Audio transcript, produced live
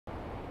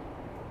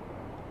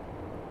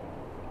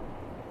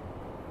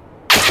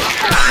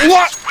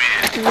What?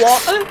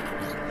 What?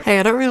 Hey,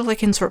 I don't really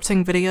like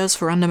interrupting videos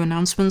for random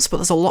announcements, but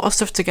there's a lot of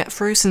stuff to get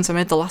through since I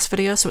made the last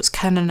video, so it's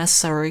kinda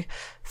necessary.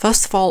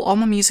 First of all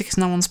my music is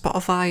now on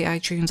Spotify,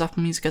 iTunes,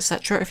 Apple Music,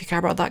 etc. If you care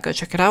about that, go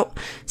check it out.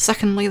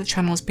 Secondly, the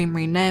channel has been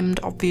renamed,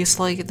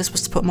 obviously. This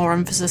was to put more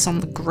emphasis on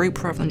the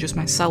group rather than just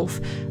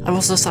myself. I've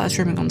also started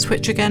streaming on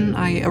Twitch again.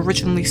 I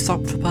originally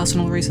stopped for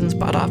personal reasons,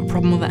 but I don't have a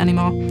problem with it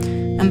anymore.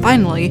 And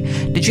finally,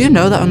 did you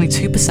know that only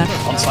 2%—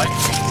 On site.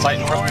 Site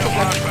in front.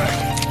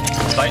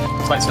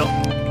 Site still.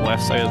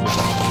 Left side of the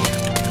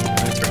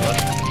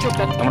Truck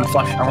dead. I wanna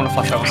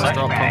flash out site.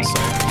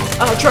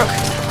 Oh, truck!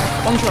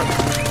 One truck.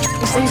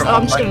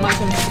 I'm just gonna knife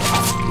him.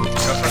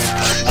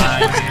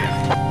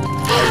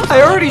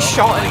 I already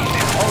shot him.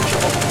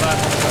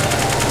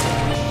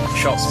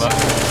 Shots back.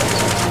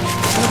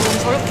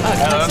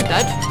 That's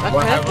dead.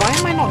 Okay, why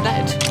am I not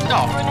dead?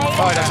 No.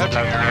 Oh, I don't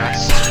know.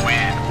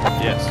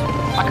 Yes.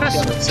 I could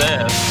have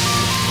said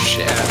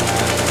shit.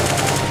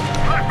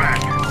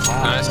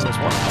 Nice, there's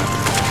one.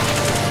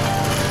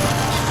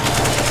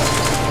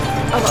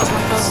 Oh, that was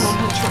my personal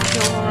headshot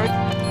kill, alright.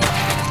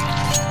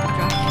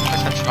 Okay.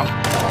 Nice headshot.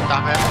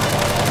 Down here.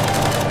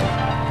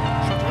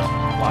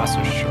 Last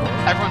was short.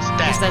 Everyone's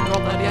dead. He's dead,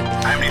 not dead yet.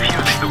 I'm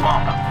defusing the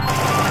bomb.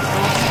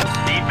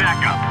 Need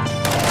backup.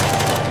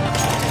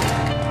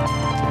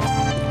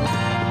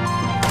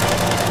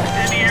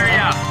 In the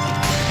area.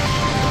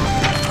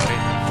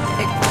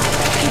 It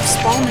keeps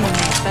spawning me,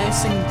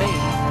 facing B.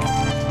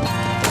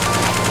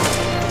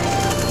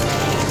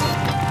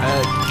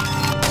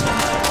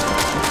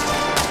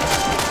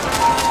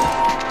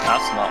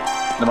 That's not.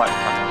 There might be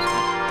cameras.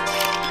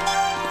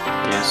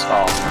 Yes.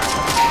 Oh.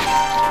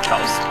 That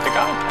was the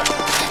guy.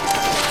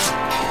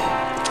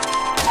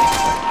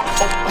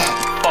 Oh,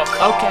 fuck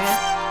off. Okay.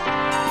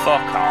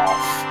 Fuck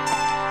off.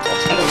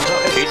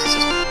 Jesus.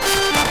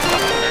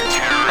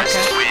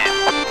 Terrorists win.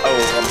 Oh,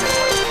 one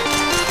more.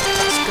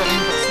 That's good.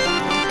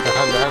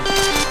 Down.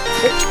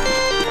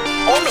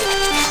 Oh no!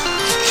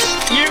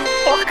 You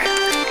fuck!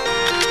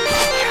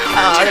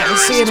 I didn't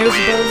see any of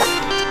those.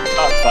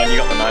 Oh, it's fine, you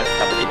got the knife.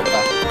 Have it, you got the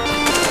knife.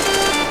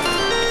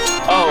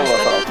 Oh, I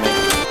thought it was me.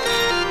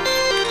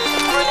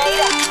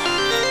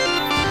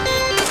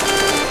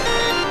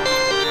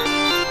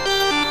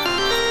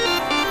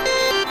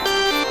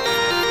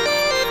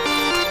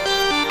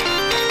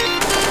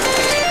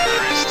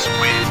 Terrorists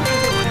win.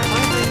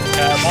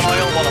 One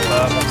oil, one of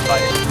them, that's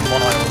fine.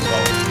 One oil as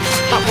well.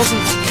 That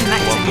wasn't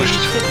connected. One pushed.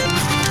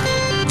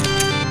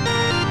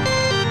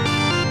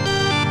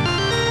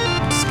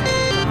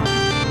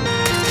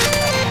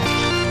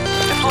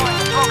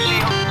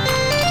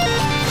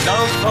 No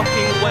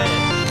fucking way!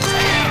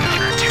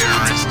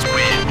 Terrorists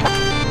win.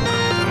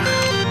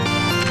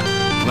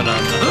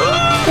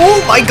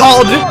 Oh my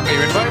god! Are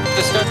you invited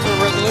this guy to a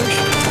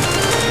resolution?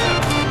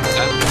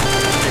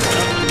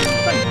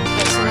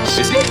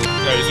 Is he?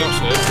 No, he's not,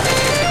 sir.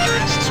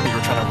 Terrorists You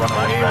were trying to run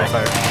away.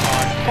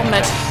 One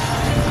mid.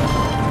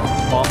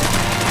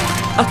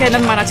 Okay,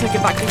 never mind, I take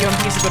it back. The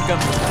UMP is a good gun.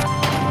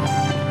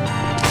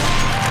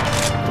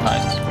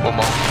 Nice. One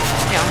more.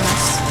 Yeah,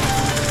 nice.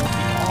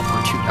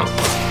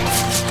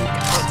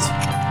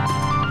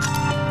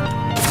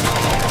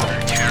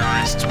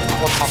 terrorists win.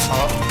 One pop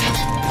out.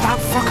 That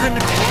fucker in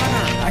the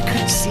corner! I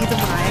couldn't see them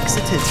when I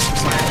exited.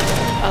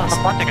 Oh, I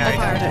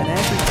fired it in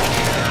everything.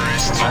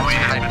 Terrorists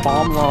win.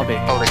 Bomb lobby.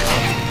 Holy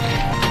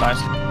cow.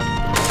 Nice.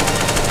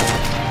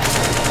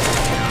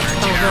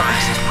 oh god.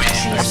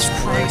 Jesus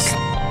Christ.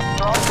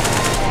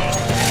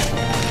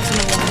 There's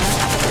another one there.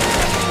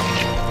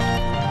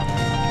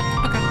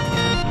 Okay.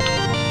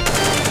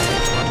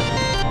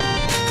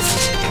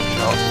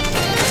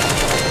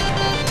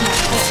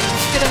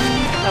 Get him.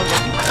 Oh,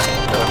 yeah.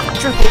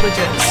 Triple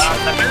digits.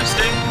 They're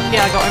boosting.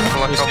 Yeah, I got him.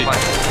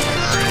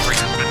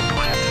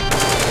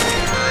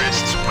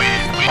 Terrorists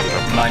win.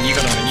 Man, you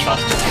got him in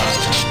fast.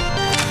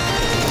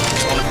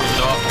 One through the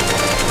door.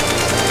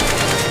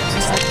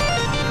 He's dead.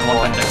 And one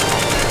pending.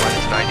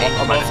 One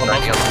above.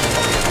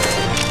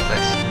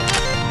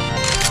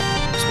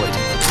 Just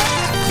waiting.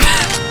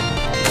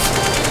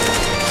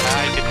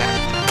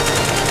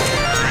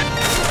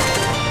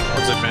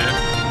 What's it, man?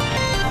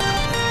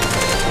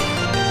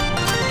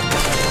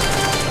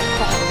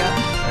 Oh, we got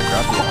him. I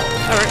grabbed you.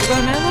 Alright, we're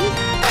going near them.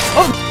 Come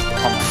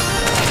on.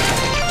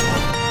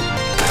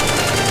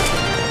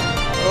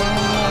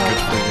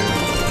 Good for you.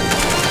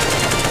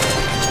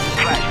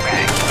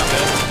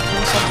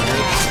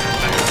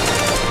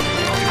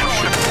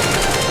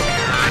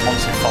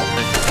 Once it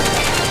faulted.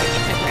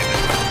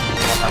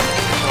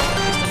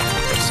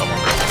 There's someone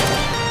grabbing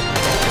it.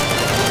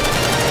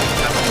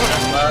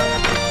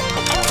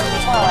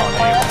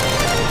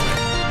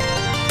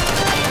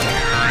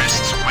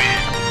 Terrorists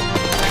win.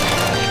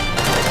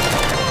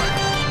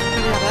 Who do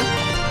we have there?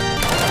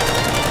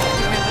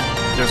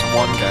 There's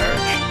one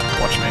garage.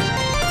 Watch me.